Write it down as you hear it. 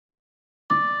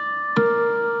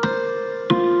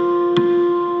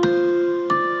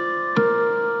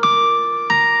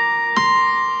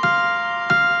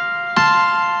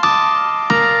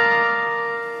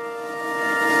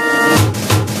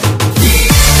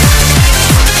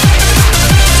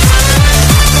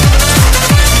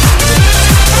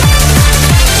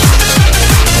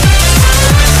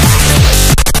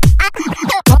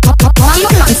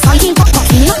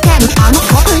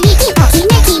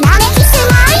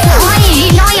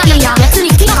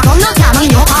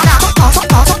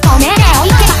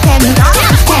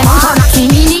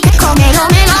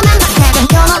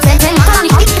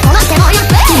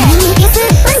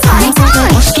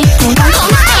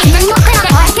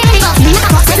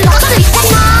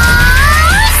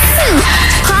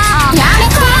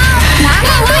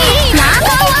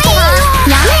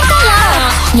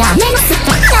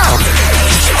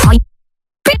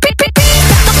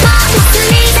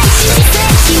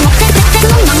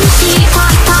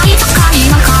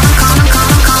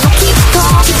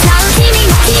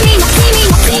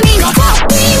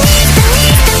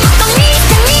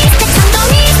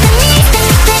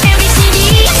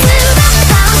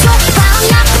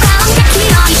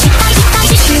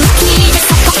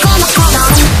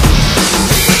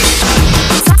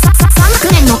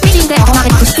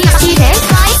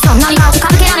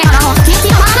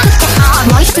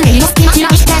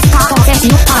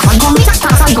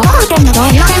も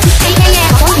いらせん。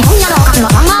どこに本屋の数は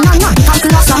まんまないな。体育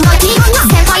の3倍 T が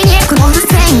先輩にエクモンズ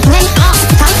全員上にあ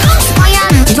体育スパイア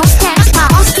ン女子テスタ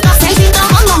ーを好きな精神が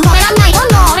本能止めらんない本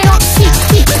能俺のキ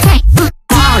キセイ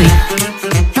はい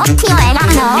どっちを選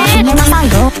ぶの決めなさい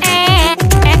よ。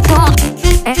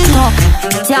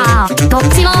じゃあどっ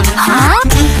ちもはぁ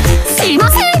し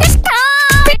ませんでした。